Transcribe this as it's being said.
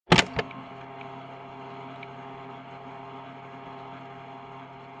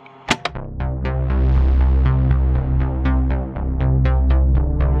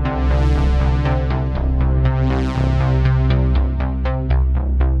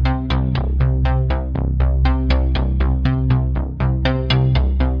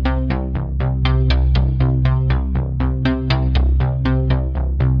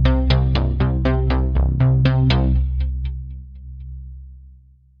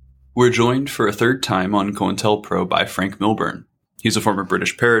We're joined for a third time on COINTELPRO by Frank Milburn. He's a former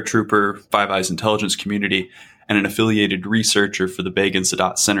British paratrooper, Five Eyes intelligence community, and an affiliated researcher for the Begin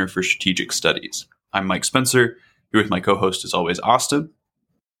Sadat Center for Strategic Studies. I'm Mike Spencer, here with my co-host as always, Austin.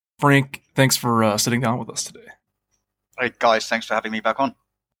 Frank, thanks for sitting down with us today. Hey guys, thanks for having me back on.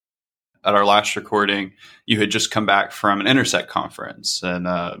 At our last recording, you had just come back from an Intersect conference.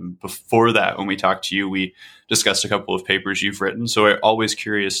 And before that, when we talked to you, we discussed a couple of papers you've written. So I'm always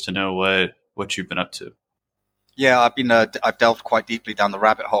curious to know what you've been up to. Yeah, I've delved quite deeply down the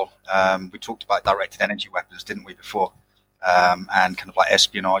rabbit hole. We talked about directed energy weapons, didn't we, before? And kind of like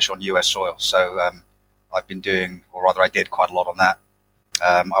espionage on US soil. So I've been doing, or rather I did quite a lot on that.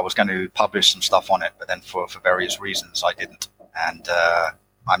 I was going to publish some stuff on it, but then for various reasons I didn't. And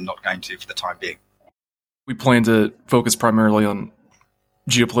I'm not going to for the time being. We plan to focus primarily on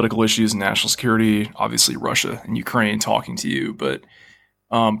geopolitical issues and national security, obviously Russia and Ukraine talking to you. But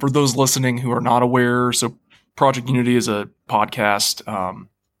for those listening who are not aware, so Project Unity is a podcast.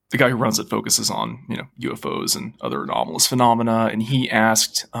 The guy who runs it focuses on UFOs and other anomalous phenomena. And he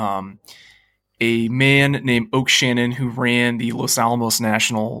asked a man named Oak Shannon, who ran the Los Alamos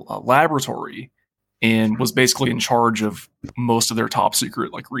National Laboratory and was basically in charge of most of their top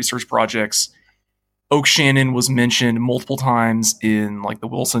secret research projects. Oak Shannon was mentioned multiple times in the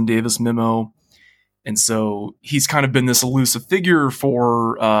Wilson Davis memo. And so he's kind of been this elusive figure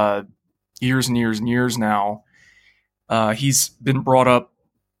for years and years and years now. He's been brought up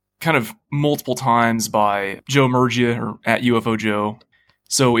kind of multiple times by Joe Murgia, or at UFO Joe.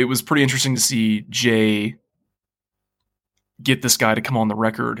 So it was pretty interesting to see Jay get this guy to come on the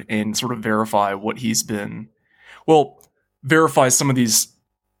record and sort of verify what he's been, verify some of these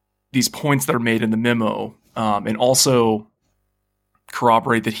points that are made in the memo, and also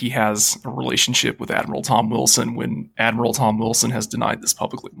corroborate that he has a relationship with Admiral Tom Wilson when Admiral Tom Wilson has denied this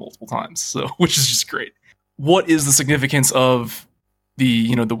publicly multiple times. So, which is just great. What is the significance of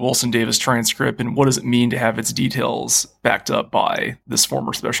the Wilson Davis transcript, and what does it mean to have its details backed up by this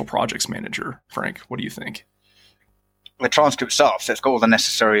former special projects manager? Frank, what do you think? The transcript itself, so it's got all the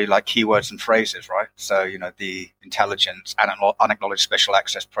necessary keywords and phrases, right? So, the intelligence, unacknowledged special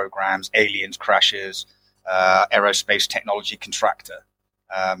access programs, aliens, crashes, aerospace technology contractor,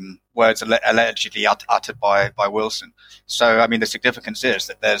 words allegedly uttered by Wilson. So, I mean, the significance is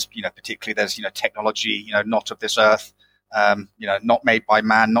that there's, particularly there's, technology, not of this earth, not made by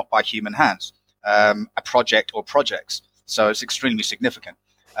man, not by human hands, a project or projects. So it's extremely significant.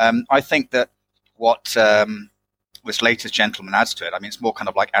 I think that what this latest gentleman adds to it, I mean, it's more kind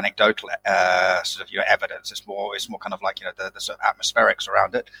of anecdotal sort of evidence. It's more kind of the sort of atmospherics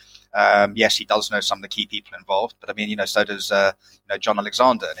around it. Yes, he does know some of the key people involved, but I mean, so does John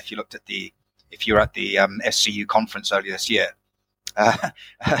Alexander. And if you were at the SCU conference earlier this year,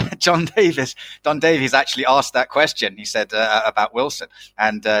 Don Davies actually asked that question. He said about Wilson,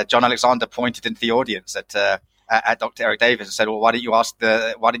 and John Alexander pointed into the audience at Dr. Eric Davis and said, "Well, why didn't you ask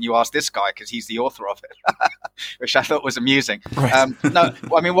this guy, because he's the author of it," which I thought was amusing. Right. No,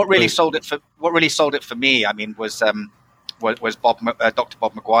 I mean, what really sold it for me, I mean, was Dr. Bob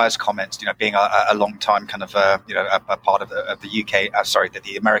Maguire's comments. Being a long time kind of a part of the UK,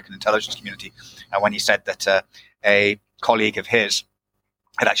 the American intelligence community, when he said that a colleague of his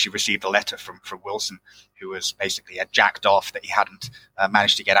had actually received a letter from Wilson, who was basically had jacked off that he hadn't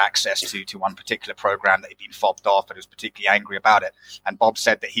managed to get access to one particular program that he'd been fobbed off, and was particularly angry about it. And Bob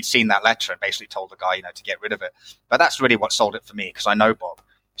said that he'd seen that letter and basically told the guy, to get rid of it. But that's really what sold it for me, because I know Bob.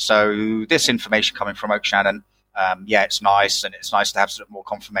 So this information coming from Oak Shannon, it's nice, and it's nice to have sort of more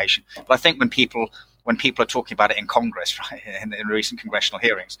confirmation. But I think when people are talking about it in Congress, right, in recent congressional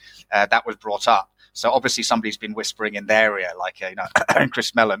hearings, that was brought up. So obviously somebody's been whispering in their ear,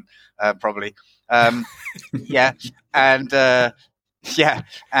 Chris Mellon, probably. And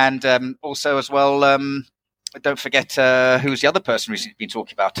also as well, don't forget who's the other person who's been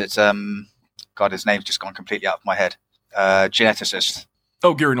talking about it. God, his name's just gone completely out of my head. Geneticist.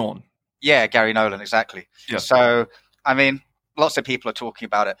 Oh, Gary Nolan. Yeah, Gary Nolan, exactly. Yeah. So, I mean, lots of people are talking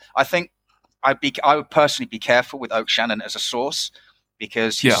about it. I think I would personally be careful with Oak Shannon as a source,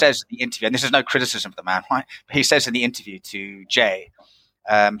 because he says in the interview, and this is no criticism of the man, right? But he says in the interview to Jay,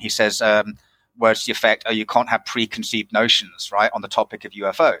 he says, words to the effect, you can't have preconceived notions, right, on the topic of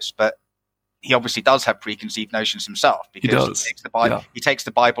UFOs. But he obviously does have preconceived notions himself, because he takes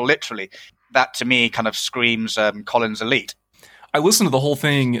the Bible literally. That, to me, kind of screams Collins elite. I listened to the whole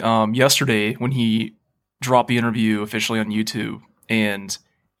thing yesterday when he dropped the interview officially on YouTube, and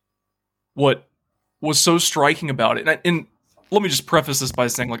what was so striking about it, and let me just preface this by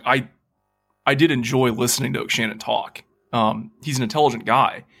saying, I did enjoy listening to Oak Shannon talk. He's an intelligent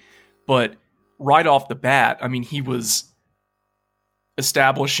guy, But right off the bat, I mean, he was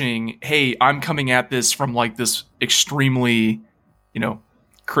establishing, hey, I'm coming at this from like this extremely,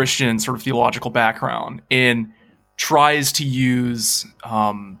 Christian sort of theological background, and tries to use,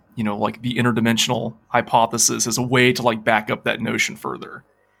 like the interdimensional hypothesis as a way to like back up that notion further.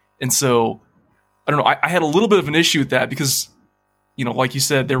 And so, I don't know, I had a little bit of an issue with that because, like you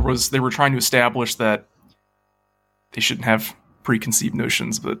said, they were trying to establish that they shouldn't have preconceived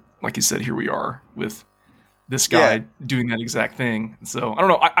notions, but like you said, here we are with this guy doing that exact thing. So I don't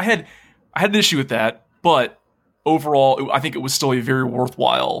know. I had an issue with that, but overall, I think it was still a very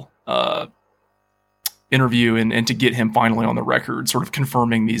worthwhile interview, and to get him finally on the record, sort of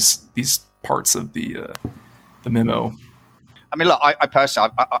confirming these parts of the memo. I mean, look, I personally,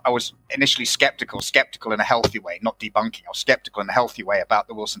 I was initially skeptical in a healthy way, not debunking. I was skeptical in a healthy way about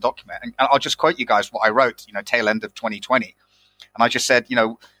the Wilson document. And I'll just quote you guys what I wrote, tail end of 2020. And I just said,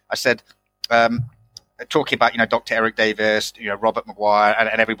 talking about, Dr. Eric Davis, Robert Maguire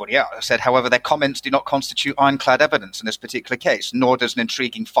and everybody else. I said, however, their comments do not constitute ironclad evidence in this particular case, nor does an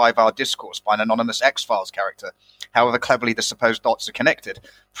intriguing 5-hour discourse by an anonymous X-Files character. However cleverly the supposed dots are connected,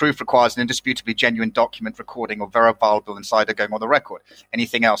 proof requires an indisputably genuine document recording or verifiable insider going on the record.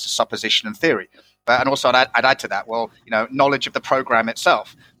 Anything else is supposition and theory. And also, I'd add to that, knowledge of the program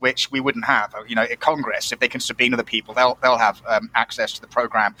itself, which we wouldn't have. At Congress, if they can subpoena the people, they'll have access to the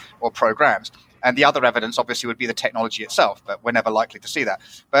program or programs. And the other evidence, obviously, would be the technology itself, but we're never likely to see that.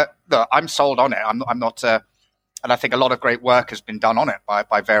 But look, I'm sold on it. I'm not, and I think a lot of great work has been done on it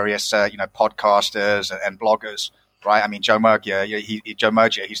by various, podcasters and bloggers, right? I mean, Joe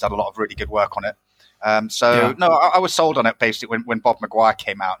Mergia, he's done a lot of really good work on it. I was sold on it basically when Bob Maguire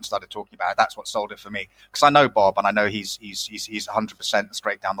came out and started talking about it. That's what sold it for me, because I know Bob and I know he's 100%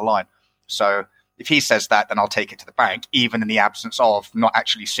 straight down the line. So if he says that, then I'll take it to the bank, even in the absence of not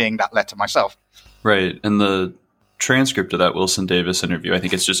actually seeing that letter myself. Right. And the transcript of that Wilson Davis interview, I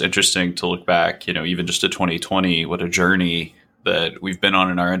think it's just interesting to look back, even just to 2020, what a journey that we've been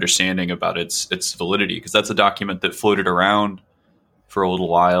on in our understanding about its validity, because that's a document that floated around for a little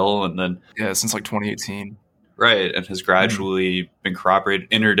while, and then since like 2018, right, and has gradually been corroborated,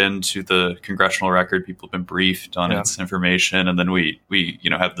 entered into the congressional record. People have been briefed on its information, and then we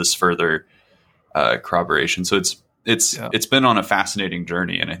have this further corroboration. So it's been on a fascinating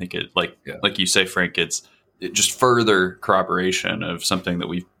journey, and I think it like you say, Frank, it just further corroboration of something that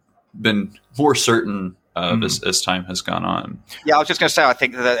we've been more certain of as time has gone on. Yeah, I was just going to say, I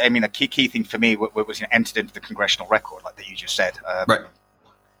think that the key thing for me was entered into the congressional record, like that you just said. Right.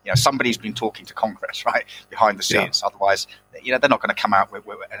 Somebody's been talking to Congress, right, behind the scenes. Otherwise, they're not going to come out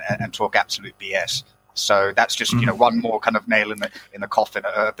and talk absolute BS. So that's just one more kind of nail in the coffin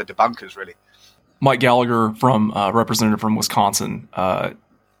of the debunkers, really. Mike Gallagher, from representative from Wisconsin,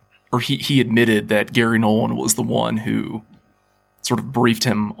 he admitted that Gary Nolan was the one who sort of briefed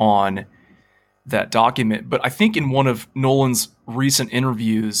him on that document. But I think in one of Nolan's recent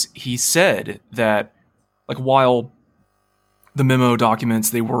interviews, he said that, like, while the memo documents,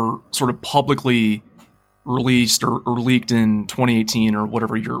 they were sort of publicly released or leaked in 2018 or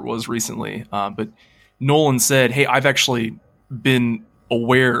whatever year it was recently, but Nolan said, hey, I've actually been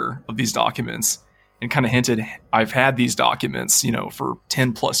aware of these documents, and kind of hinted, I've had these documents, for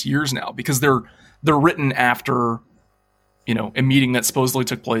 10 plus years now, because they're written after, a meeting that supposedly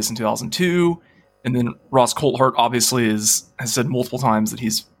took place in 2002. And then Ross Coulthart obviously has said multiple times that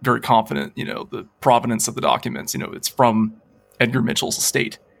he's very confident, the provenance of the documents, it's from Edgar Mitchell's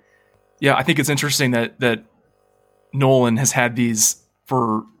estate. Yeah, I think it's interesting that Nolan has had these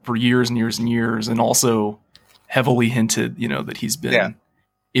for years and years and years, and also heavily hinted, that he's been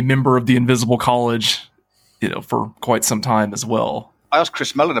a member of the Invisible College, for quite some time as well. I asked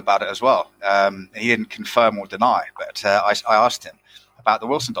Chris Mellon about it as well. He didn't confirm or deny, but I asked him about the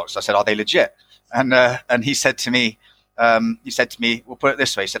Wilson docs. I said, "Are they legit?" And he said to me, "We'll put it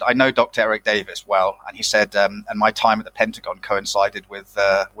this way." He said, "I know Dr. Eric Davis well," and he said, "and my time at the Pentagon coincided with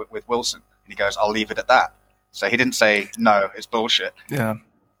Wilson." And he goes, "I'll leave it at that." So he didn't say no, it's bullshit. Yeah,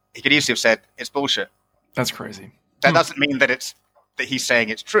 he could easily have said it's bullshit. That's crazy. That doesn't mean that he's saying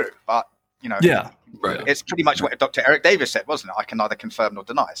it's true, but right. It's pretty much what Dr. Eric Davis said, wasn't it? I can neither confirm nor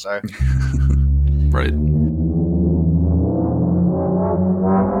deny. So, right.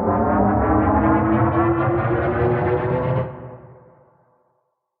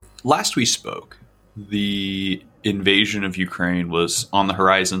 Last we spoke, the invasion of Ukraine was on the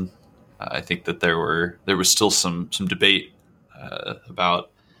horizon. I think that there was still some debate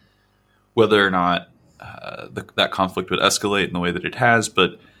about whether or not that conflict would escalate in the way that it has.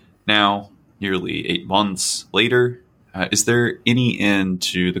 But now, nearly 8 months later, Is there any end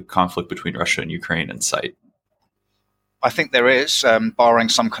to the conflict between Russia and Ukraine in sight? I think there is, barring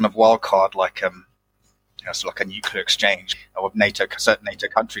some kind of wild card like so like a nuclear exchange of certain NATO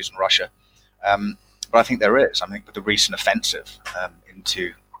countries and Russia. But I think there is. I think with the recent offensive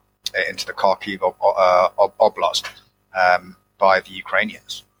into the Kharkiv Oblast by the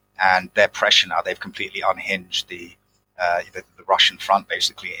Ukrainians and their pressure now, they've completely unhinged the Russian front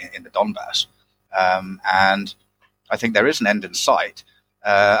basically in the Donbass. And I think there is an end in sight.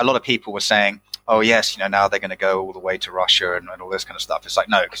 A lot of people were saying, oh yes, now they're going to go all the way to Russia and all this kind of stuff. It's like,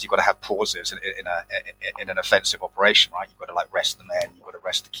 no, because you've got to have pauses in an offensive operation, right? You've got to like rest the men, you've got to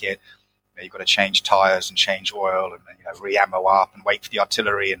rest the kit, you've got to change tires and change oil and re-ammo up and wait for the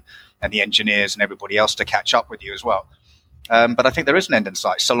artillery and the engineers and everybody else to catch up with you as well. But I think there is an end in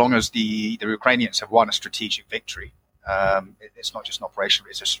sight, so long as the Ukrainians have won a strategic victory. It's not just an operation,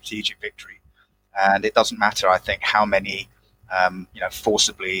 it's a strategic victory. And it doesn't matter, I think, how many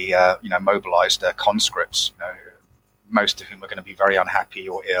forcibly mobilized conscripts, most of whom are going to be very unhappy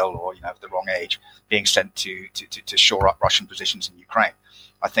or ill or of the wrong age, being sent to shore up Russian positions in Ukraine.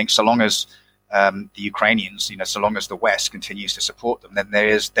 I think so long as the Ukrainians, so long as the West continues to support them, then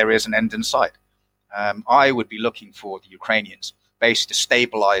there is an end in sight. I would be looking for the Ukrainians basically to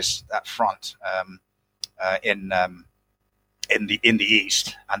stabilize that front in the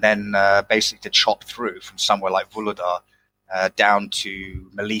east, and then basically to chop through from somewhere like Volodar down to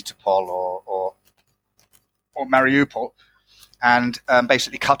Melitopol or Mariupol, and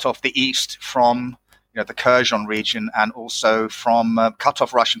basically cut off the east from the Kherson region, and also from cut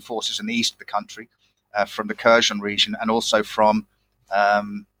off Russian forces in the east of the country from the Kherson region, and also from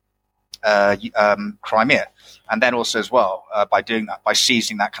Crimea, and then also as well by doing that, by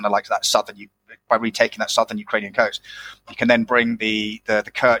seizing that kind of like that by retaking that southern Ukrainian coast, you can then bring the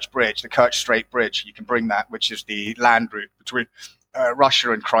Kerch Bridge, the Kerch Strait Bridge. You can bring that, which is the land route between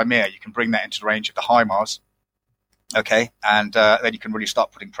Russia and Crimea. You can bring that into the range of the HIMARS. Okay, and then you can really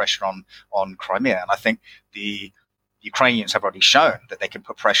start putting pressure on Crimea. And I think the Ukrainians have already shown that they can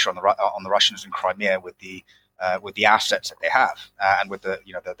put pressure on the Russians in Crimea with the assets that they have, and with the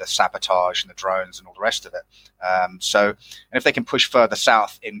sabotage and the drones and all the rest of it. And if they can push further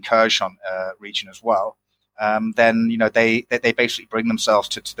south in Kherson region as well, then they basically bring themselves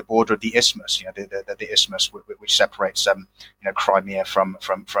to the border of the isthmus, the isthmus which separates Crimea from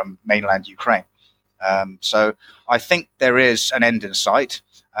mainland Ukraine. So I think there is an end in sight,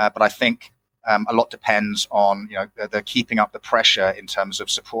 but I think a lot depends on the keeping up the pressure in terms of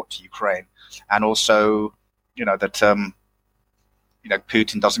support to Ukraine, and also that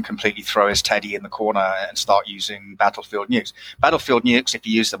Putin doesn't completely throw his teddy in the corner and start using battlefield nukes. Battlefield nukes, if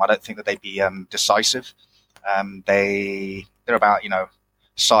you use them, I don't think that they'd be decisive. They're about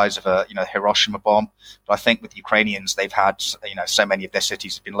size of a Hiroshima bomb. But I think with the Ukrainians, they've had so many of their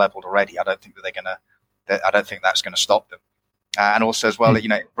cities have been leveled already. I don't think that I don't think that's going to stop them. And also as well,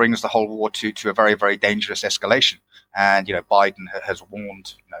 it brings the whole war to a very, very dangerous escalation. And Biden has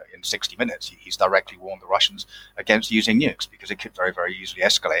warned, in 60 Minutes, he's directly warned the Russians against using nukes, because it could very, very easily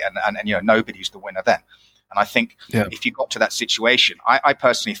escalate, and nobody's the winner then. And I think if you got to that situation, I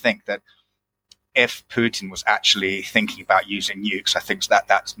personally think that if Putin was actually thinking about using nukes, I think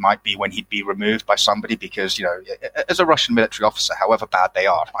that might be when he'd be removed by somebody, because as a Russian military officer, however bad they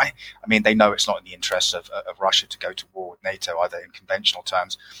are, right? I mean, they know it's not in the interests of Russia to go to war with NATO, either in conventional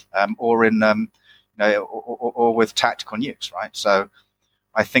terms or in or with tactical nukes, right? So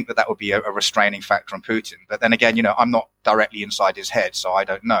I think that would be a restraining factor on Putin. But then again, I'm not directly inside his head, so I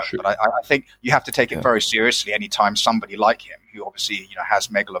don't know. Sure. But I think you have to take it very seriously anytime somebody like him, who obviously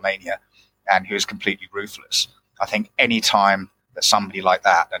has megalomania and who is completely ruthless. I think any time that somebody like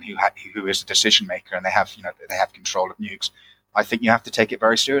that, and who is a decision maker, and they have control of nukes, I think you have to take it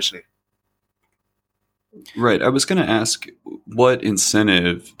very seriously. Right. I was going to ask what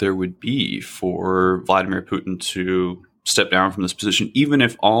incentive there would be for Vladimir Putin to step down from this position, even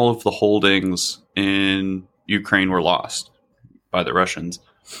if all of the holdings in Ukraine were lost by the Russians.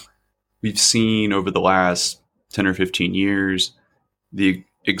 We've seen over the last 10 or 15 years the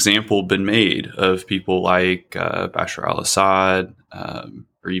example been made of people like Bashar al-Assad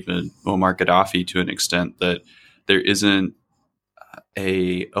or even Muammar Gaddafi, to an extent, that there isn't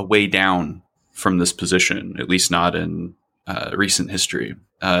a way down from this position, at least not in recent history.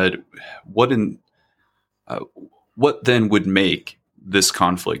 What then would make this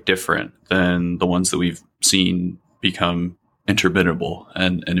conflict different than the ones that we've seen become interminable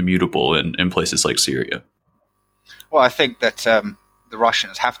and immutable in places like Syria? Well, I think that the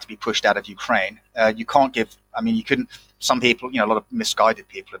Russians have to be pushed out of Ukraine. You can't give, you couldn't, some people, a lot of misguided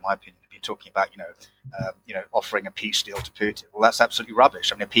people, in my opinion, have been you're talking about, offering a peace deal to Putin. Well, that's absolutely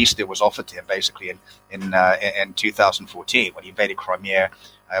rubbish. I mean, a peace deal was offered to him basically in 2014 when he invaded Crimea,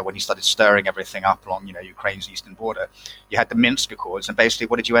 when he started stirring everything up along, Ukraine's eastern border. You had the Minsk Accords, and basically,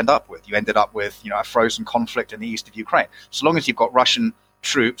 what did you end up with? You ended up with, a frozen conflict in the east of Ukraine. So long as you've got Russian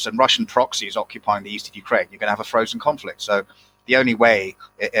troops and Russian proxies occupying the east of Ukraine, you're going to have a frozen conflict. So the only way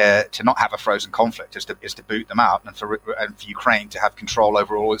to not have a frozen conflict is to boot them out, and for Ukraine to have control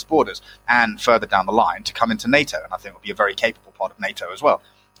over all its borders, and further down the line to come into NATO. And I think it will be a very capable part of NATO as well.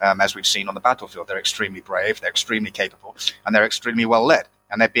 As we've seen on the battlefield, they're extremely brave, they're extremely capable, and they're extremely well led,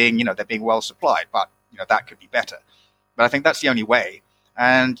 and they're being well supplied. But that could be better. But I think that's the only way,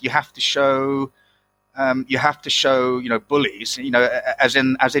 and you have to show. Bullies, as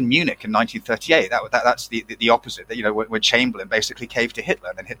in Munich in 1938. That's the opposite. When Chamberlain basically caved to Hitler,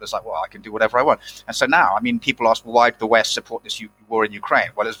 and then Hitler's like, well, I can do whatever I want. And so now, people ask, well, why did the West support this war in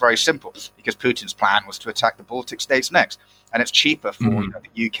Ukraine? Well, it's very simple, because Putin's plan was to attack the Baltic states next, and it's cheaper for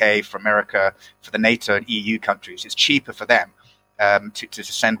the UK, for America, for the NATO and EU countries. It's cheaper for them to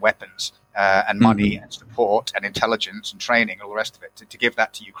send weapons and money and support and intelligence and training and all the rest of it to give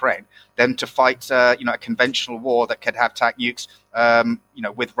that to Ukraine than to fight a conventional war that could have TAC nukes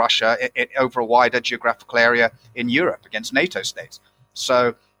with Russia over a wider geographical area in Europe against NATO states.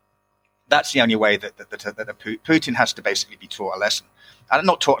 So that's the only way that Putin has to basically be taught a lesson. And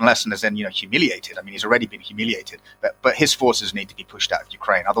not taught a lesson as in humiliated. I mean, he's already been humiliated, but his forces need to be pushed out of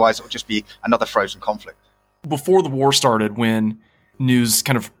Ukraine. Otherwise, it will just be another frozen conflict. Before the war started, when news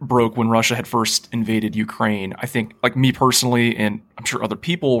kind of broke when Russia had first invaded Ukraine, I think, like me personally, and I'm sure other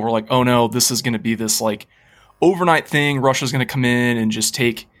people were like, oh no, this is going to be this like overnight thing. Russia's going to come in and just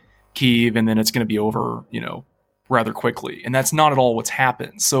take Kyiv, and then it's going to be over, rather quickly. And that's not at all what's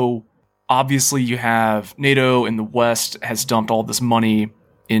happened. So obviously you have NATO in the West has dumped all this money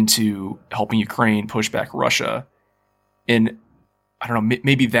into helping Ukraine push back Russia. And I don't know,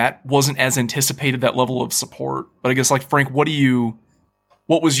 maybe that wasn't as anticipated, that level of support. But I guess, like, Frank, what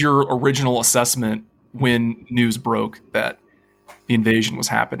was your original assessment when news broke that the invasion was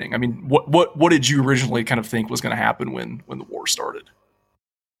happening? I mean, what did you originally kind of think was going to happen when the war started?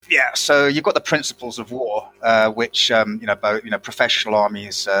 Yeah, so you've got the principles of war, which both professional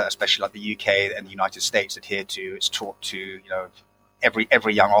armies, especially like the UK and the United States, adhere to. It's taught to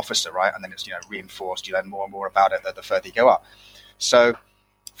every young officer, right? And then it's reinforced. You learn more and more about it the further you go up. So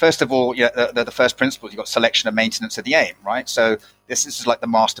first of all, the first principle, you've got selection and maintenance of the aim, right? So this is like the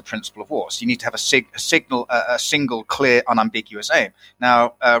master principle of war. So you need to have a single, clear, unambiguous aim.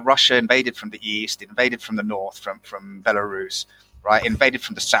 Now, Russia invaded from the east, invaded from the north, from Belarus, right? Invaded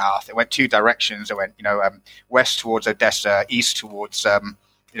from the south. It went two directions. It went, west towards Odessa, east towards,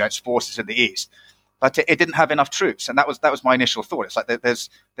 its forces in the east. But it didn't have enough troops, and that was my initial thought. It's like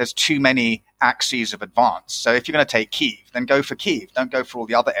there's too many axes of advance. So if you're going to take Kyiv, then go for Kyiv. Don't go for all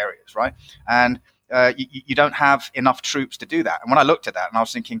the other areas, right? And you don't have enough troops to do that. And when I looked at that, and I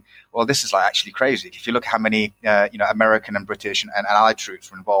was thinking, well, this is like actually crazy. If you look at how many American and British and Allied troops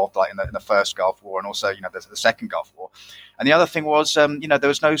were involved, like in the first Gulf War, and also the second Gulf War. And the other thing was, there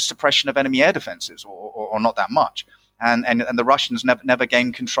was no suppression of enemy air defenses, or not that much. And the Russians never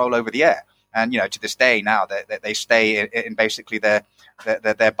gained control over the air. And to this day now, they stay in basically their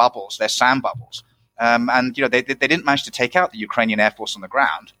bubbles, their sand bubbles. And they didn't manage to take out the Ukrainian Air Force on the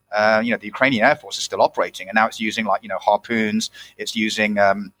ground. The Ukrainian Air Force is still operating, and now it's using harpoons. It's using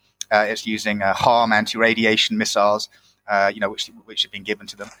HARM anti-radiation missiles, which have been given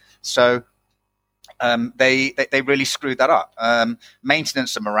to them. So they really screwed that up.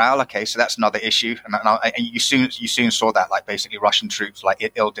 Maintenance of morale, okay, so that's another issue, and you soon saw that, like basically Russian troops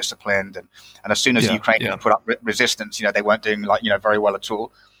like ill-disciplined, and as soon as the Ukrainians put up resistance, they weren't doing very well at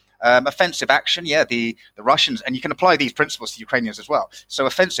all. Offensive action, the Russians, and you can apply these principles to Ukrainians as well. So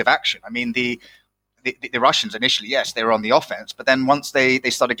offensive action, I mean the Russians initially, yes, they were on the offense, but then once they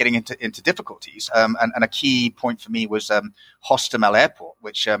started getting into difficulties, and a key point for me was Hostomel Airport,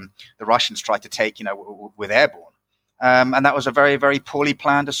 which the Russians tried to take, with airborne. And that was a very, very poorly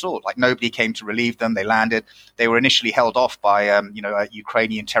planned assault. Like nobody came to relieve them. They landed. They were initially held off by,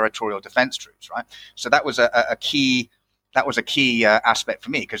 Ukrainian territorial defense troops, right? So that was a key. That was a key aspect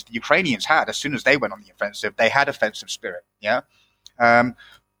for me, because the Ukrainians had, as soon as they went on the offensive, they had offensive spirit. Yeah.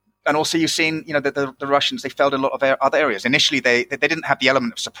 And also you've seen, the Russians, they failed in a lot of other areas. Initially, they didn't have the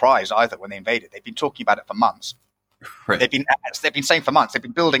element of surprise either when they invaded. They've been talking about it for months. Right. They've been saying for months. They've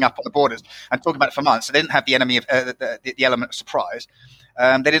been building up on the borders and talking about it for months. So they didn't have the enemy of the element of surprise.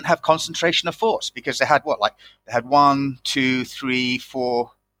 They didn't have concentration of force, because they had they had 1, 2, 3,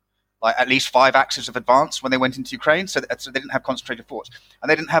 4, like at least 5 axes of advance when they went into Ukraine, so they didn't have concentrated force, and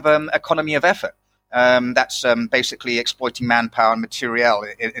they didn't have economy of effort. That's basically exploiting manpower and materiel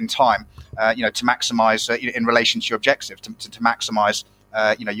in time, to maximize in relation to your objective, to maximize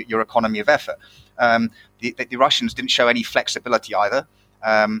your economy of effort. The Russians didn't show any flexibility either.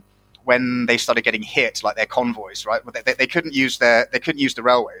 When they started getting hit, like their convoys, right? They couldn't use the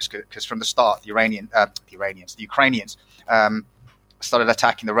railways because from the start, the Ukrainians started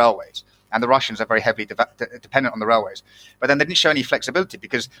attacking the railways, and the Russians are very heavily dependent on the railways. But then they didn't show any flexibility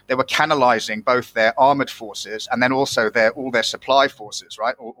because they were canalizing both their armored forces and then also all their supply forces,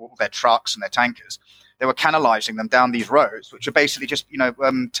 right? All their trucks and their tankers. They were canalizing them down these roads, which are basically just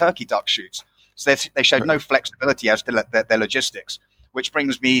turkey duck chutes. So they showed no flexibility as to their logistics. Which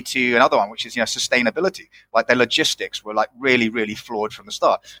brings me to another one, which is sustainability. Like their logistics were like really, really flawed from the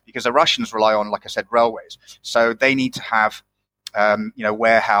start because the Russians rely on, like I said, railways. So they need to have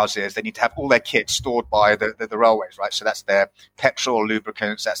warehouses. They need to have all their kit stored by the railways, right? So that's their petrol,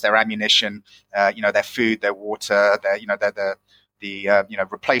 lubricants, that's their ammunition, their food, their water, the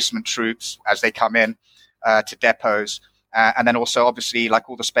replacement troops as they come in to depots, and then also obviously like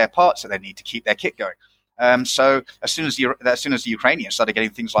all the spare parts that they need to keep their kit going. So as soon as the Ukrainians started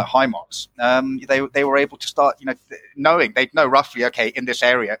getting things like HIMARS, they were able to start, they'd know roughly, okay, in this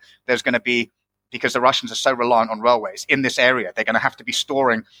area there's going to be, because the Russians are so reliant on railways, in this area they're going to have to be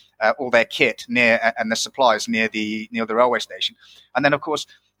storing all their kit near and the supplies near the railway station. And then of course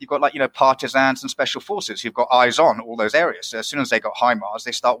you've got partisans and special forces who've got eyes on all those areas. So as soon as they got HIMARS,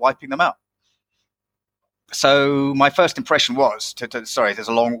 they start wiping them out. So my first impression was, sorry, there's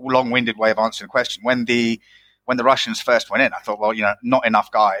a long-winded way of answering the question. When the Russians first went in, I thought, well, not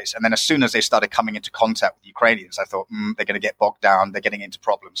enough guys. And then as soon as they started coming into contact with the Ukrainians, I thought, they're going to get bogged down. They're getting into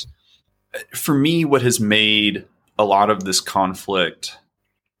problems. For me, what has made a lot of this conflict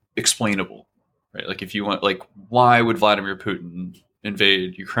explainable, right? Like if you want, why would Vladimir Putin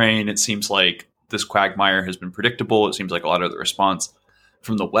invade Ukraine? It seems like this quagmire has been predictable. It seems like a lot of the response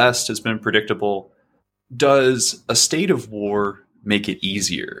from the West has been predictable. Does a state of war make it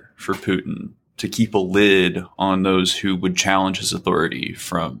easier for Putin to keep a lid on those who would challenge his authority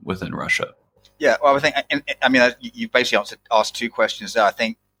from within Russia? Yeah, well, I think, you basically asked 2 questions there. I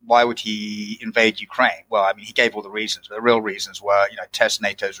think, why would he invade Ukraine? Well, he gave all the reasons. But the real reasons were, test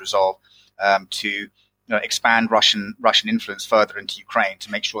NATO's resolve to expand Russian influence further into Ukraine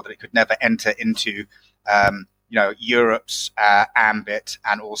to make sure that it could never enter into, Europe's ambit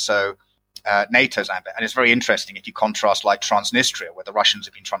and also NATO's ambit. And it's very interesting if you contrast Transnistria, where the Russians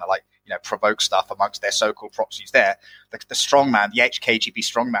have been trying to provoke stuff amongst their so-called proxies there. The strongman, the KGB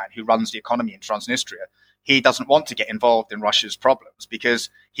strongman who runs the economy in Transnistria, he doesn't want to get involved in Russia's problems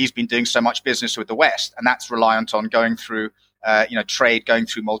because he's been doing so much business with the West, and that's reliant on going through trade going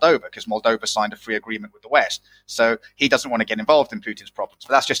through Moldova, because Moldova signed a free agreement with the West. So he doesn't want to get involved in Putin's problems.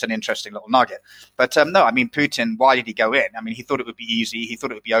 But that's just an interesting little nugget. But no, Putin, why did he go in? He thought it would be easy. He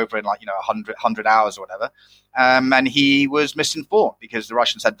thought it would be over in 100 hours or whatever. And he was misinformed because the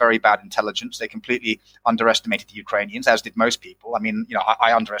Russians had very bad intelligence. They completely underestimated the Ukrainians, as did most people.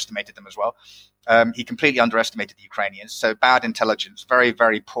 I underestimated them as well. He completely underestimated the Ukrainians. So bad intelligence, very,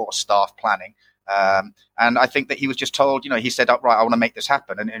 very poor staff planning. And I think that he was just told, he said, oh, right, I want to make this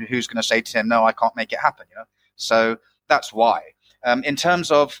happen. And who's going to say to him, no, I can't make it happen, So that's why. In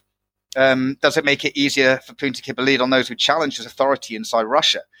terms of, does it make it easier for Putin to keep a lead on those who challenge his authority inside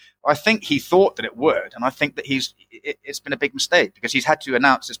Russia? I think he thought that it would. And I think that it's been a big mistake because he's had to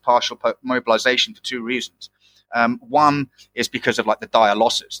announce this partial mobilization for 2 reasons. One is because of the dire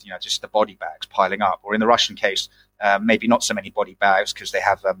losses, just the body bags piling up, or in the Russian case, maybe not so many body bags because they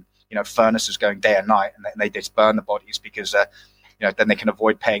have, furnaces going day and night, and they just burn the bodies because, then they can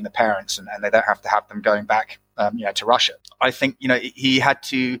avoid paying the parents and they don't have to have them going back, to Russia. I think, he had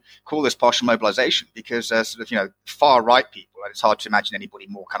to call this partial mobilization because, far right people, and it's hard to imagine anybody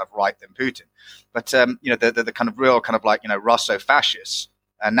more kind of right than Putin. But, the kind of real kind of Russo-fascists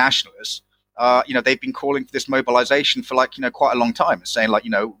and nationalists, they've been calling for this mobilization for quite a long time and saying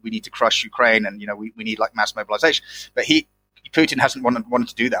we need to crush Ukraine and, we need mass mobilization. But Putin hasn't wanted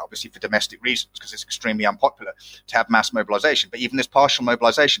to do that, obviously, for domestic reasons, because it's extremely unpopular to have mass mobilization. But even this partial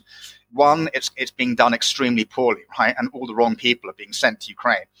mobilization, one, it's being done extremely poorly, right? And all the wrong people are being sent to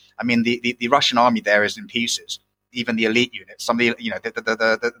Ukraine. The Russian army there is in pieces. Even the elite units, some of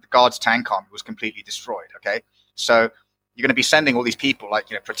the Guards tank army was completely destroyed. Okay, so you're going to be sending all these people,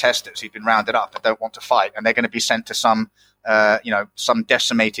 protesters who've been rounded up that don't want to fight, and they're going to be sent to some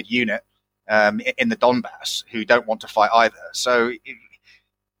decimated unit in the Donbass who don't want to fight either. So,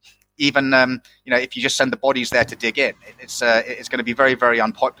 even if you just send the bodies there to dig in, it's going to be very, very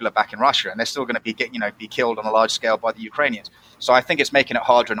unpopular back in Russia, and they're still going to be killed on a large scale by the Ukrainians. So I think it's making it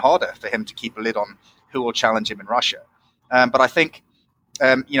harder and harder for him to keep a lid on who will challenge him in Russia. But I think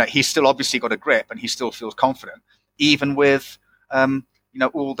he's still obviously got a grip, and he still feels confident, even with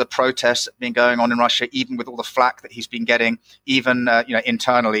all the protests that have been going on in Russia, even with all the flack that he's been getting, even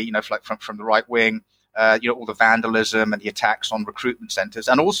internally, like from the right wing. All the vandalism and the attacks on recruitment centers,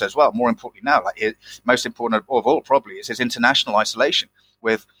 and also as well, more importantly now, most important of all probably is his international isolation.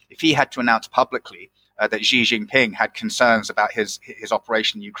 If he had to announce publicly that Xi Jinping had concerns about his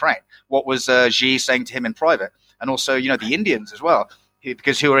operation in Ukraine, what was Xi saying to him in private? And also, the Indians as well,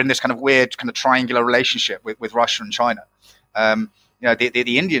 because who are in this kind of weird kind of triangular relationship with Russia and China.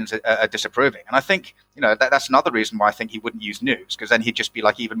 The Indians are disapproving. And I think, that's another reason why I think he wouldn't use nukes, because then he'd just be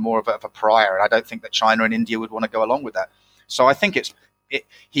like even more of a pariah. And I don't think that China and India would want to go along with that. So I think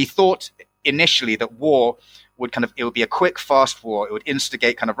he thought initially that war it would be a quick, fast war. It would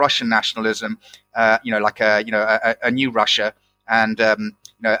instigate kind of Russian nationalism, like a new Russia. And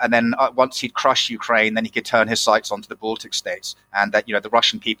then once he'd crushed Ukraine, then he could turn his sights onto the Baltic states, and that the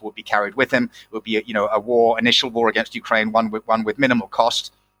Russian people would be carried with him. It would be initial war against Ukraine, one with minimal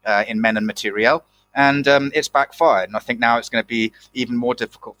cost in men and materiel, and it's backfired. And I think now it's going to be even more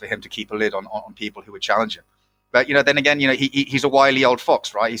difficult for him to keep a lid on people who would challenge him. But then again, he's a wily old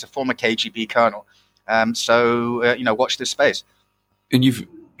fox, right? He's a former KGB colonel, so watch this space. And you've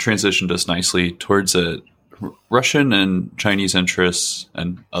transitioned us nicely towards it. Russian and Chinese interests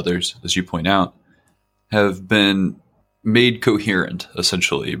and others, as you point out, have been made coherent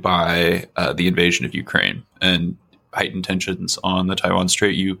essentially by the invasion of Ukraine and heightened tensions on the Taiwan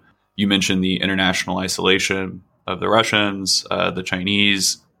Strait. You mentioned the international isolation of the Russians. The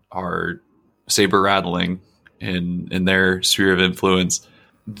Chinese are saber rattling in their sphere of influence.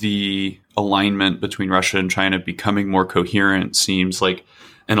 The alignment between Russia and China becoming more coherent seems like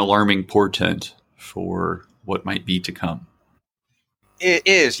an alarming portent for what might be to come. It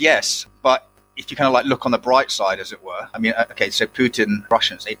is, yes. But if you kind of look on the bright side, as it were, I mean, okay, so Putin,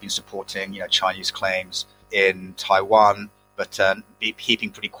 Russians, they've been supporting, Chinese claims in Taiwan, but keeping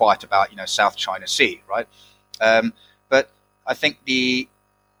pretty quiet about, South China Sea, right? But I think the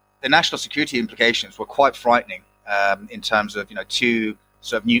national security implications were quite frightening in terms of, two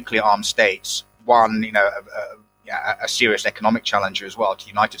sort of nuclear armed states, one, a serious economic challenger as well to the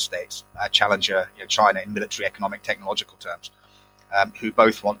United States, a challenger, China in military, economic, technological terms, who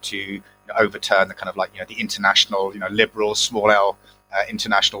both want to overturn the kind of the international, liberal, small L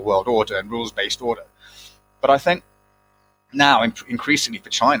international world order and rules-based order. But I think now increasingly for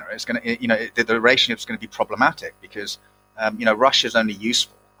China, it's going to, the relationship is going to be problematic because, Russia is only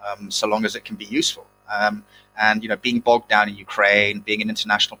useful so long as it can be useful. And, being bogged down in Ukraine, being an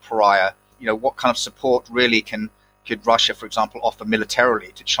international pariah, what kind of support really could Russia, for example, offer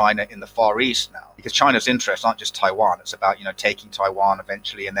militarily to China in the Far East now? Because China's interests aren't just Taiwan. It's about, taking Taiwan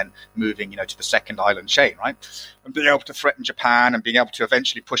eventually and then moving, to the second island chain, right? And being able to threaten Japan and being able to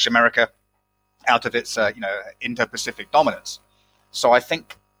eventually push America out of its, Indo-Pacific dominance. So I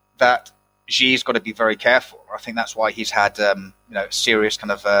think that Xi's got to be very careful. I think that's why he's had, serious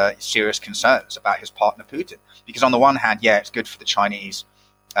concerns about his partner Putin. Because on the one hand, yeah, it's good for the Chinese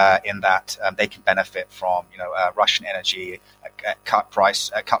in that they can benefit from, Russian energy, cut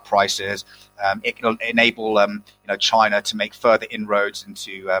prices. It can enable, China to make further inroads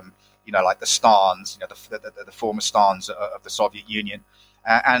into, like the stans, the former stans of the Soviet Union,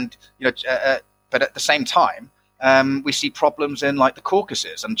 but at the same time, we see problems in the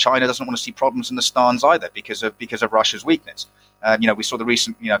Caucasus, and China doesn't want to see problems in the stans either because of Russia's weakness. We saw the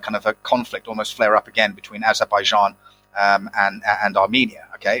recent, kind of a conflict almost flare up again between Azerbaijan and Armenia.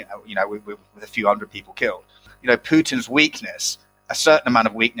 Okay, with a few hundred people killed. Putin's weakness, a certain amount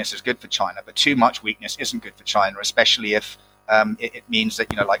of weakness is good for China, but too much weakness isn't good for China, especially if it means that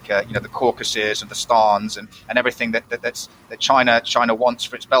the Caucasus and the stans and everything that China wants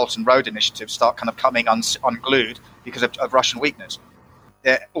for its Belt and Road Initiative start kind of coming unglued because of Russian weakness.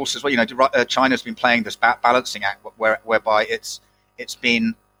 Also, as well, China's been playing this balancing act whereby it's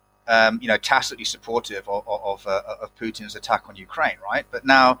been tacitly supportive of Putin's attack on Ukraine, right? But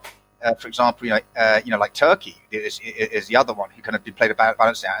now, for example, like Turkey is the other one who kind of played a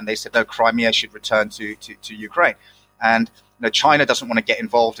balancing act, and they said no, Crimea should return to Ukraine, and China doesn't want to get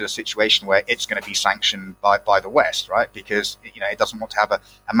involved in a situation where it's going to be sanctioned by the West, right? Because it doesn't want to have a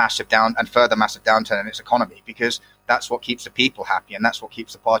massive downturn in its economy, because that's what keeps the people happy and that's what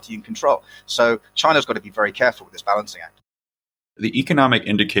keeps the party in control. So China's got to be very careful with this balancing act. The economic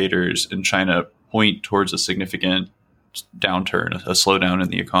indicators in China point towards a significant downturn, a slowdown in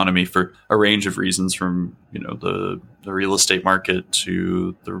the economy for a range of reasons, from the real estate market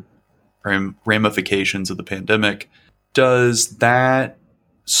to the ramifications of the pandemic. Does that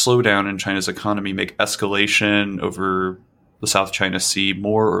slowdown in China's economy make escalation over the South China Sea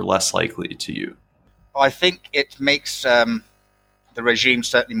more or less likely to you? Well, I think it makes the regime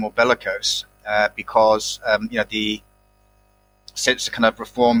certainly more bellicose because since the kind of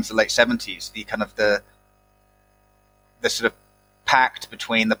reforms of the late 70s, the sort of pact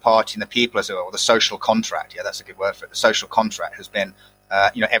between the party and the people, as it were, or the social contract, that's a good word for it. The social contract has been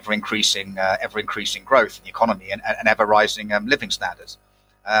ever increasing growth in the economy and ever rising living standards.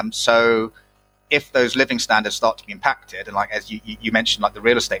 So if those living standards start to be impacted, and like as you mentioned, like the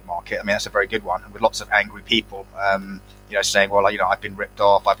real estate market, I mean that's a very good one, and with lots of angry people, saying, well, I've been ripped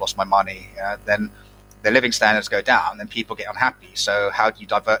off, I've lost my money, then the living standards go down, then people get unhappy. So how do you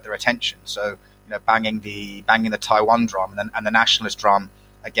divert their attention? So banging the Taiwan drum and the nationalist drum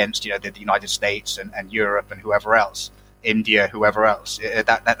against the United States and Europe and whoever else, India, whoever else,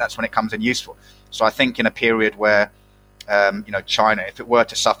 that's when it comes in useful. So I think in a period where China, if it were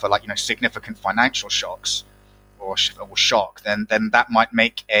to suffer significant financial shocks or shock, then that might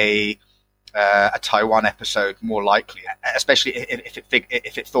make a Taiwan episode more likely, especially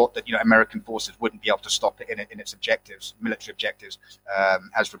if it thought that American forces wouldn't be able to stop it in its objectives, military objectives,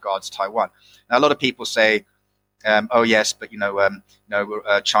 as regards Taiwan. Now, a lot of people say, oh yes, but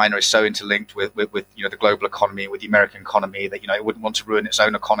China is so interlinked with the global economy, with the American economy, that it wouldn't want to ruin its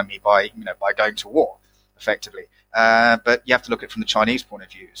own economy by going to war, effectively. But you have to look at it from the Chinese point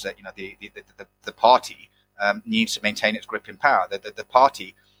of view, is that the party needs to maintain its grip in power. The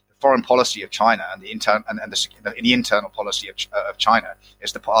party, the foreign policy of China and the internal policy of China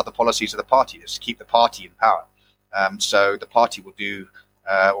are the policies of the party. Is to keep the party in power. So the party will do,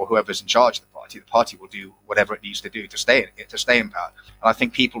 or whoever's in charge of the party will do whatever it needs to do to stay in power. And I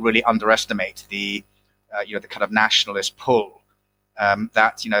think people really underestimate the kind of nationalist pull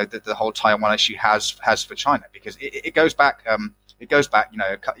that the whole Taiwan issue has for China, because it goes back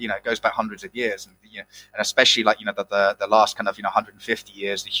hundreds of years, and especially the last kind of 150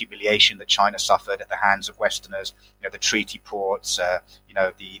 years, the humiliation that China suffered at the hands of Westerners, the treaty ports, the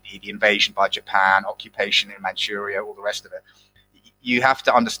invasion by Japan, occupation in Manchuria, all the rest of it. You have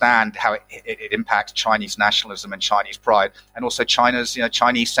to understand how it impacts Chinese nationalism and Chinese pride, and also China's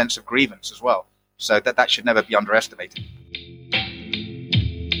Chinese sense of grievance as well. So that should never be underestimated.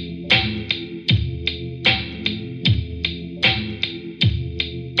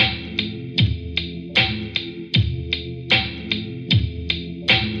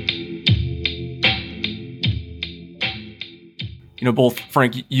 Both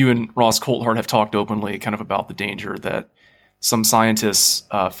Frank, you and Ross Coulthart have talked openly kind of about the danger that some scientists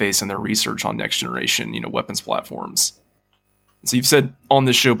face in their research on next generation, weapons platforms. So you've said on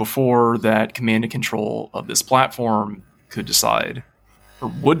this show before that command and control of this platform could decide,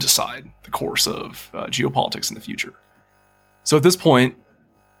 or would decide, the course of geopolitics in the future. So at this point,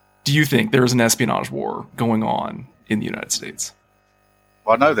 do you think there is an espionage war going on in the United States?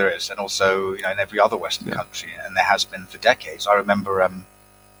 Well, no, there is, and also in every other Western country, and there has been for decades. I remember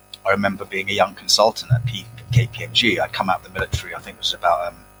being a young consultant at KPMG. I'd come out of the military. I think it was about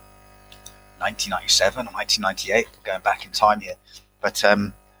 1997 or 1998, going back in time here. But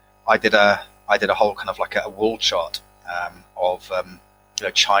I did a whole kind of like a wall chart of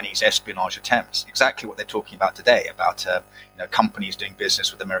Chinese espionage attempts. Exactly what they're talking about today, about companies doing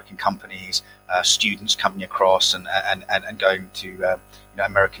business with American companies, students coming across and going to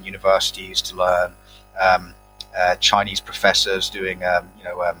American universities to learn, Chinese professors doing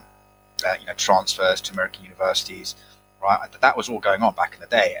transfers to American universities. Right, that was all going on back in the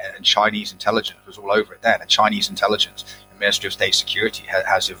day, and Chinese intelligence was all over it then. And Chinese intelligence, the Ministry of State Security,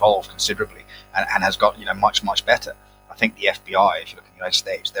 has evolved considerably and has got much better. I think the FBI, if you look at the United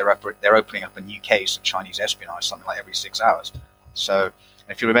States, they're opening up a new case of Chinese espionage, something like every 6 hours. So,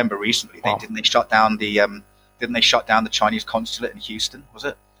 if you remember recently, didn't they shut down the Chinese consulate in Houston? Was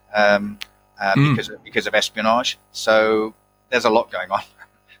it because of espionage? So there's a lot going on.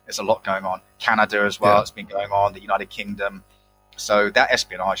 There's a lot going on. Canada as well. Yeah. It's been going on. The United Kingdom. So that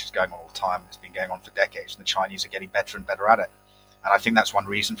espionage is going on all the time. It's been going on for decades, and the Chinese are getting better and better at it. And I think that's one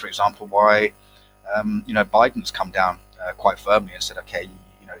reason, for example, why Biden's come down quite firmly and said, okay,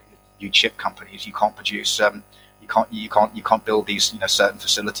 you chip companies, you can't produce, you can't build these certain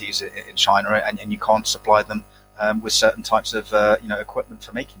facilities in China, and you can't supply them with certain types of equipment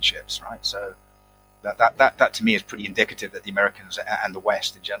for making chips, right? So that to me is pretty indicative that the Americans and the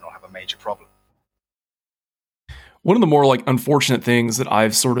West in general have a major problem. One of the more unfortunate things that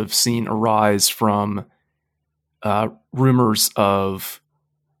I've sort of seen arise from rumors of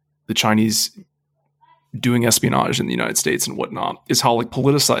the Chinese doing espionage in the United States and whatnot is how like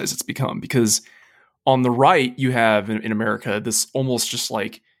politicized it's become. Because on the right, you have in America this almost just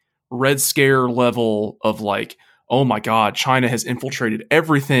like Red Scare level of like, oh my God, China has infiltrated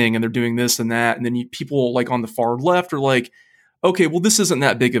everything and they're doing this and that. And then people like on the far left are like, okay, well, this isn't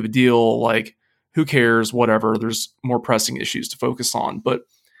that big of a deal. Like, who cares? Whatever. There's more pressing issues to focus on. But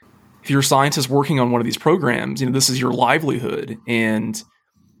if you're a scientist working on one of these programs, this is your livelihood. And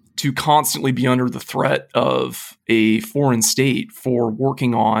to constantly be under the threat of a foreign state for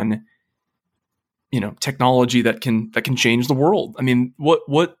working on, technology that can change the world. I mean, what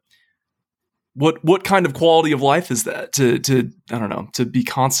kind of quality of life is that to I don't know, to be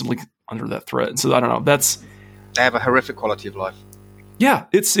constantly under that threat? So I don't know. They have a horrific quality of life. Yeah,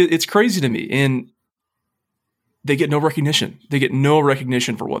 it's crazy to me, and they get no recognition. They get no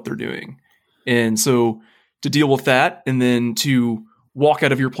recognition for what they're doing, and so to deal with that, and then to walk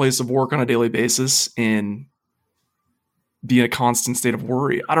out of your place of work on a daily basis and be in a constant state of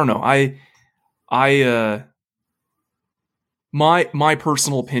worry. I don't know. My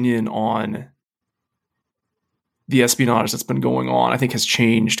personal opinion on the espionage that's been going on, I think, has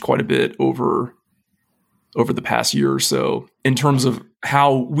changed quite a bit over the past year or so in terms of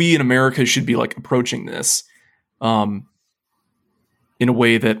how we in America should be like approaching this, in a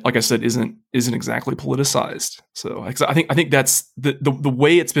way that, like I said, isn't exactly politicized. So I think that's the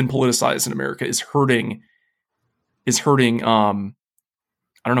way it's been politicized in America is hurting.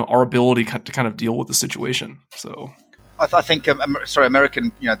 I don't know, our ability to kind of deal with the situation. So I think,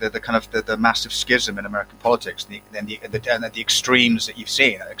 American, the kind of the massive schism in American politics, and the extremes that you've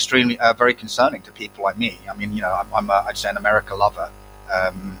seen, are extremely very concerning to people like me. I mean, I'd say an America lover.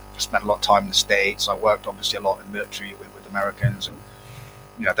 I spent a lot of time in the States. I worked obviously a lot in the military with Americans, and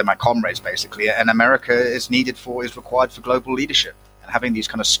they're my comrades basically. And America is required for global leadership, and having these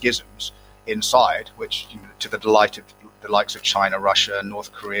kind of schisms inside, which to the delight of the likes of China, Russia,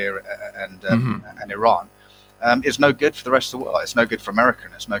 North Korea, and Iran. Is no good for the rest of the world. It's no good for America,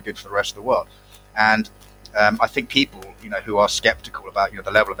 and it's no good for the rest of the world. And I think people, who are skeptical about,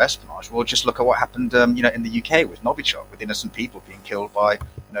 the level of espionage, will just look at what happened, in the UK with Novichok, with innocent people being killed by,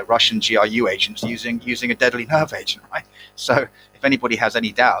 Russian GRU agents using a deadly nerve agent, right? So if anybody has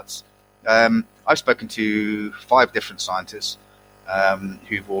any doubts, I've spoken to 5 different scientists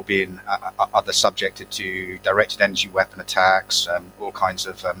who've all been either subjected to directed energy weapon attacks, all kinds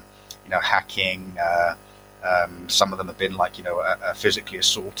of, hacking. Some of them have been physically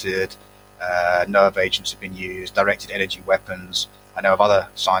assaulted. Nerve agents have been used, directed energy weapons. I know of other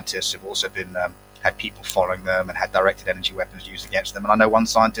scientists who've also been had people following them and had directed energy weapons used against them. And I know one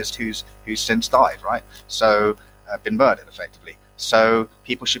scientist who's since died, right? So been murdered effectively. So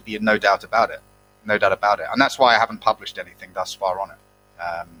people should be in no doubt about it. No doubt about it. And that's why I haven't published anything thus far on it.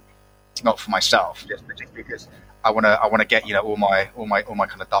 Not for myself, just because I want to get all my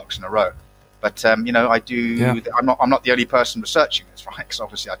kind of ducks in a row. But I do. Yeah. I'm not the only person researching this, right? Because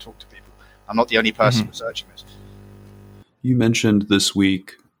obviously I talk to people. I'm not the only person researching this. You mentioned this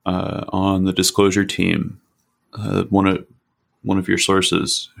week on the disclosure team one of your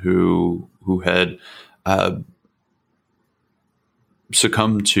sources who had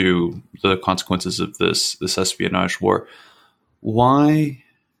succumbed to the consequences of this espionage war. Why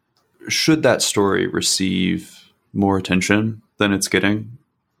should that story receive more attention than it's getting?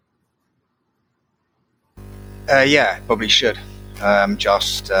 Yeah, probably should.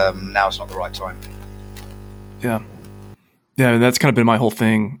 Just now it's not the right time. Yeah, that's kind of been my whole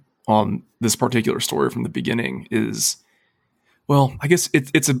thing on this particular story from the beginning. Is, well, I guess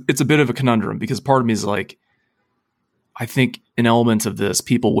it's a bit of a conundrum, because part of me is like, I think an element of this,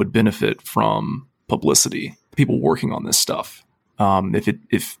 people would benefit from publicity. People working on this stuff,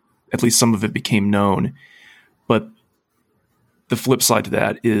 if at least some of it became known, but the flip side to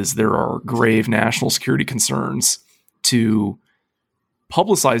that is there are grave national security concerns to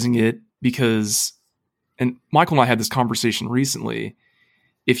publicizing it, because, and Michael and I had this conversation recently,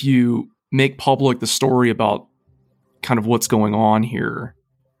 if you make public the story about kind of what's going on here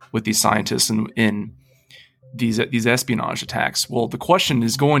with these scientists and in these espionage attacks, well, the question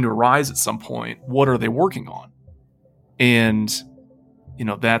is going to arise at some point, what are they working on? And,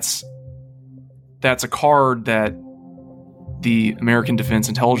 that's a card that the American defense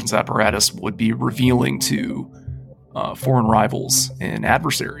intelligence apparatus would be revealing to foreign rivals and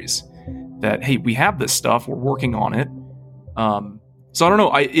adversaries that, hey, we have this stuff, we're working on it. So I don't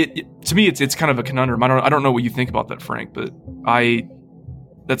know. To me, it's kind of a conundrum. I don't know what you think about that, Frank, but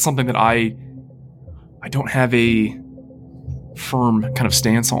that's something that I don't have a firm kind of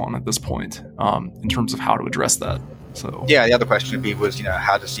stance on at this point, in terms of how to address that. So yeah, the other question would be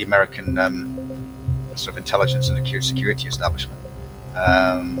how does the American sort of intelligence and security establishment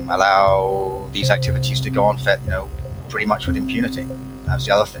allow these activities to go on pretty much with impunity? That's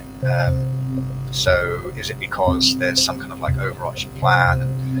the other thing. So is it because there's some kind of like overarching plan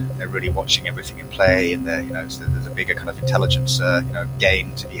and they're really watching everything in play, and so there's a bigger kind of intelligence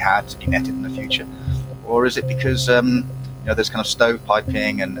gain to be netted in the future? Or is it because there's kind of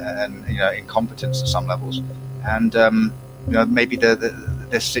stovepiping and incompetence at some levels, and maybe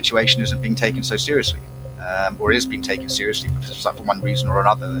this situation isn't being taken so seriously, or is being taken seriously for one reason or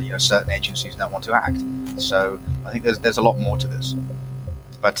another? Certain agencies don't want to act. So I think there's a lot more to this.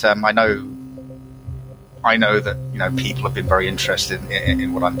 But I know that people have been very interested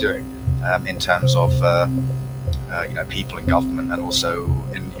in what I'm doing in terms of people in government, and also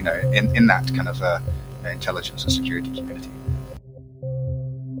in that kind of intelligence and security community.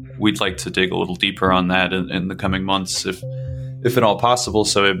 We'd like to dig a little deeper on that in the coming months, if at all possible.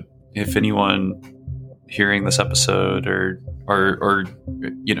 So if anyone hearing this episode or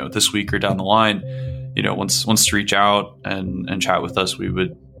this week or down the line, wants to reach out and chat with us,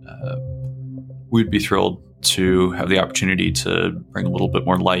 we'd be thrilled to have the opportunity to bring a little bit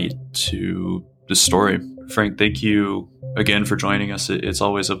more light to this story. Frank, thank you again for joining us. It's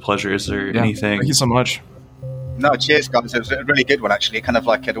always a pleasure. Is there anything? Thank you so much. No, cheers, guys. It was a really good one, actually.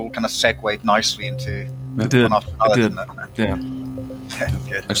 It all kind of segued nicely into It did. Yeah.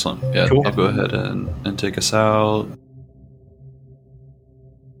 Good. Excellent. Yeah, Cool. I'll go ahead and take us out.